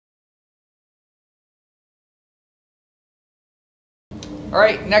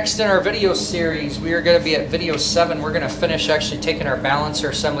Alright, next in our video series, we are going to be at video 7. We're going to finish actually taking our balancer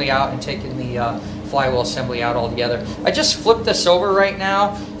assembly out and taking the flywheel assembly out altogether. I just flipped this over right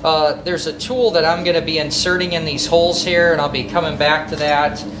now. There's a tool that I'm going to be inserting in these holes here, and I'll be coming back to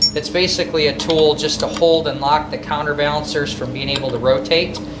that. It's basically a tool just to hold and lock the counterbalancers from being able to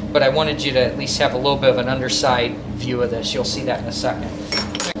rotate, but I wanted you to at least have a little bit of an underside view of this. You'll see that in a second.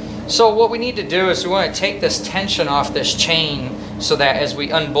 So what we need to do is we want to take this tension off this chain so that as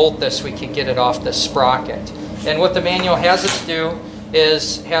we unbolt this, we can get it off the sprocket. And what the manual has us do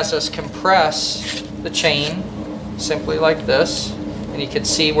is has us compress the chain simply like this. And you can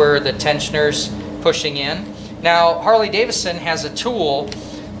see where the tensioner's pushing in. Now, Harley-Davidson has a tool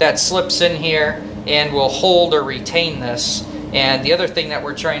that slips in here and will hold or retain this. And the other thing that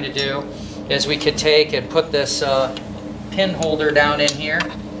we're trying to do is we could take and put this pin holder down in here.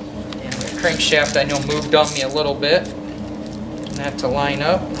 And the crankshaft I know moved on me a little bit. And that to line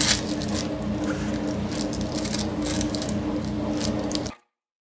up. And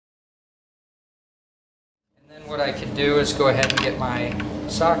then what I can do is go ahead and get my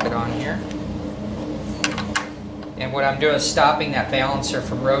socket on here. And what I'm doing is stopping that balancer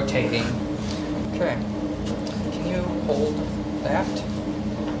from rotating. Okay. Can you hold that?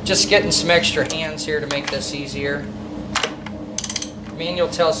 Just getting some extra hands here to make this easier. The manual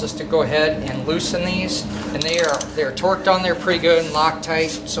tells us to go ahead and loosen these, and they're torqued on there pretty good and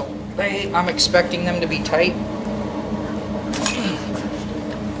Loctite, so I'm expecting them to be tight.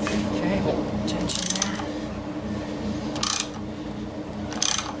 Okay, hold tension there.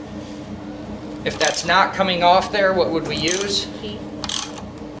 If that's not coming off there, what would we use? Heat.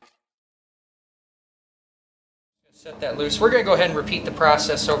 Set that loose. We're going to go ahead and repeat the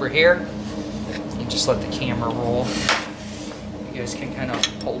process over here. You just let the camera roll. You guys can kind of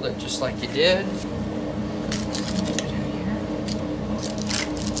hold it just like you did.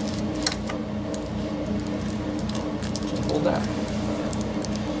 Hold that.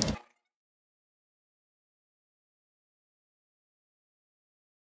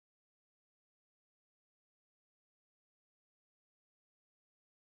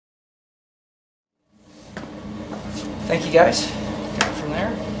 Thank you guys. Got it from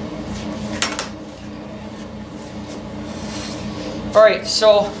there. Alright,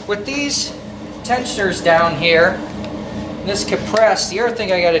 so with these tensioners down here, this compressed, the other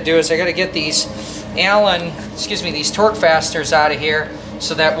thing I got to do is I got to get these these torque fasteners out of here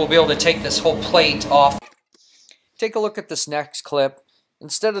so that we'll be able to take this whole plate off. Take a look at this next clip.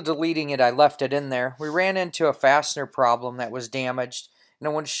 Instead of deleting it, I left it in there. We ran into a fastener problem that was damaged, and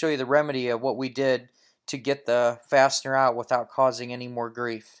I want to show you the remedy of what we did to get the fastener out without causing any more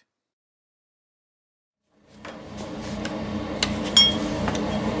grief.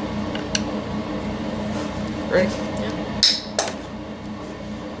 Ready? Yeah.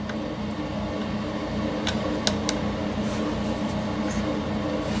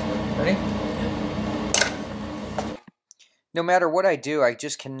 Ready? Yeah. No matter what I do, I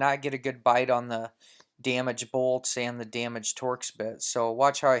just cannot get a good bite on the damaged bolts and the damaged Torx bit. So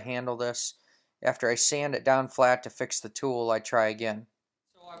watch how I handle this. After I sand it down flat to fix the tool, I try again.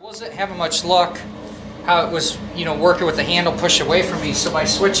 So I wasn't having much luck how it was, working with the handle push away from me. So by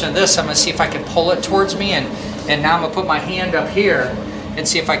switching to this, I'm going to see if I can pull it towards me, and now I'm going to put my hand up here and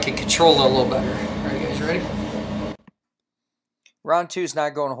see if I can control it a little better. Are you guys ready? Round 2 is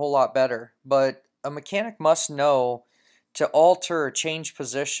not going a whole lot better, but a mechanic must know to alter or change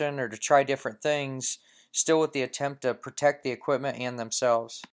position or to try different things, still with the attempt to protect the equipment and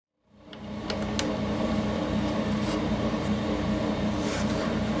themselves.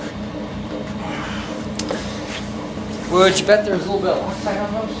 Would you bet there's a little bit of Loctite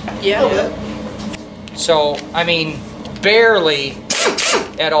on those? Yeah. So, I mean, barely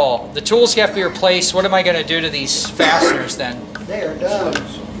at all. The tools have to be replaced. What am I going to do to these fasteners then? They are done.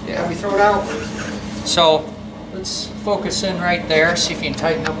 Yeah. Have we thrown out? So, let's focus in right there. See if you can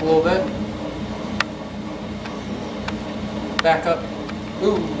tighten up a little bit. Back up.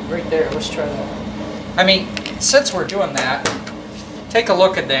 Ooh, right there. Let's try that. I mean, since we're doing that, take a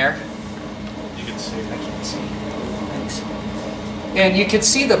look in there. You can see. I can't see. And you can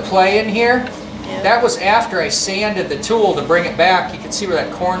see the play in here. Yeah. That was after I sanded the tool to bring it back. You can see where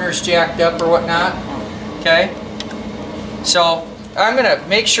that corner's jacked up or whatnot. Okay? So I'm going to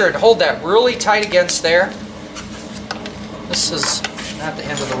make sure to hold that really tight against there. This is not the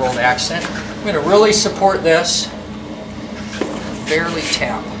end of the world accident. I'm going to really support this. Barely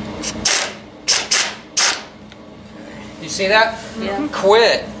tap. You see that? Yeah.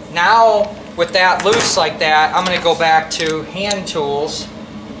 Quit. Now, with that loose like that, I'm going to go back to hand tools.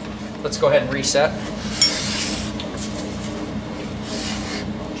 Let's go ahead and reset.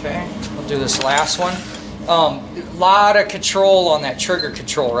 Okay, we'll do this last one. Lot of control on that trigger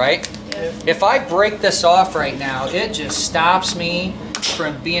control, right? Yeah. If I break this off right now, it just stops me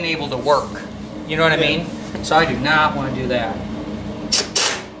from being able to work. You know what I mean? So I do not want to do that.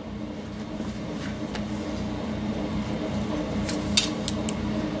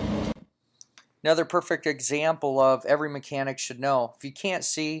 Another perfect example of every mechanic should know. If you can't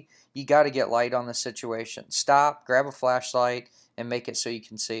see, you got to get light on the situation. Stop, grab a flashlight, and make it so you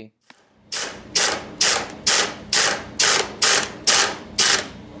can see.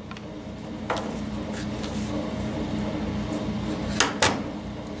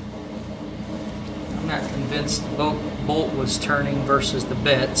 I'm not convinced the bolt was turning versus the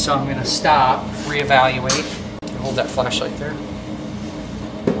bit, so I'm going to stop, reevaluate. Hold that flashlight there.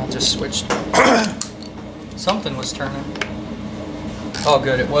 I'll just switch. Something was turning. Oh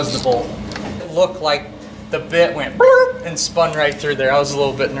good, it was the bolt. It looked like the bit went bloop and spun right through there. I was a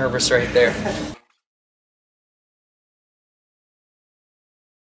little bit nervous right there.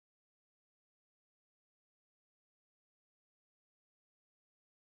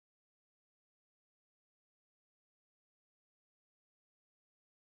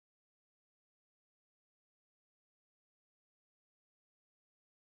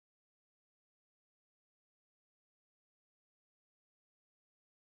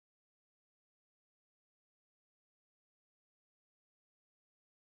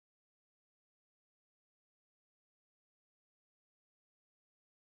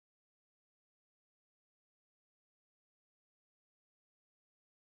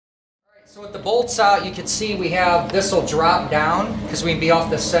 So with the bolts out, you can see we have, this will drop down because we can be off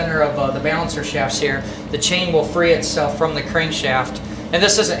the center of the balancer shafts here. The chain will free itself from the crankshaft. And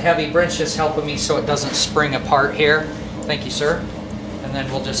this isn't heavy. Brent's just helping me so it doesn't spring apart here. Thank you, sir. And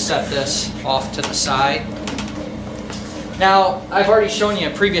then we'll just set this off to the side. Now, I've already shown you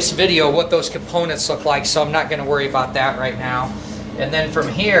in a previous video what those components look like, so I'm not going to worry about that right now. And then from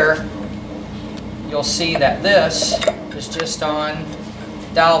here, you'll see that this is just on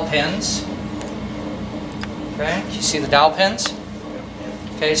dowel pins. Okay, you see the dowel pins?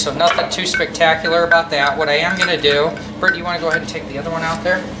 Okay, so nothing too spectacular about that. What I am going to do, Bert, do you want to go ahead and take the other one out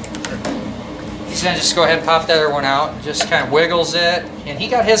there? He's going to just go ahead and pop the other one out. Just kind of wiggles it. And he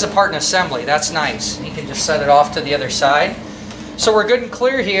got his apart in assembly. That's nice. He can just set it off to the other side. So we're good and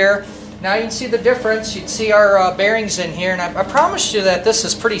clear here. Now you can see the difference. You can see our bearings in here. And I promised you that this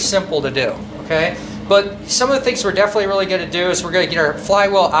is pretty simple to do. Okay? But some of the things we're definitely really going to do is we're going to get our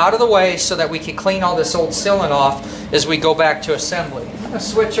flywheel out of the way so that we can clean all this old sealant off as we go back to assembly. I'm going to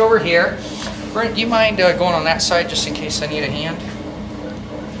switch over here. Brent, do you mind going on that side just in case I need a hand?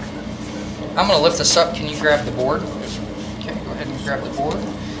 I'm going to lift this up. Can you grab the board? Okay, go ahead and grab the board.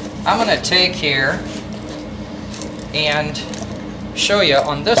 I'm going to take here and show you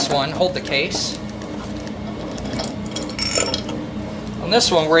on this one, hold the case. On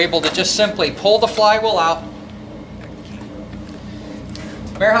this one, we're able to just simply pull the flywheel out.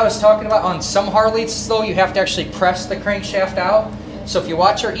 Remember how I was talking about on some Harleys, though, you have to actually press the crankshaft out? So if you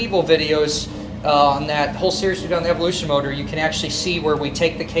watch our Evo videos on that whole series we did on the Evolution motor, you can actually see where we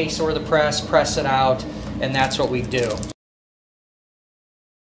take the case over the press it out, and that's what we do.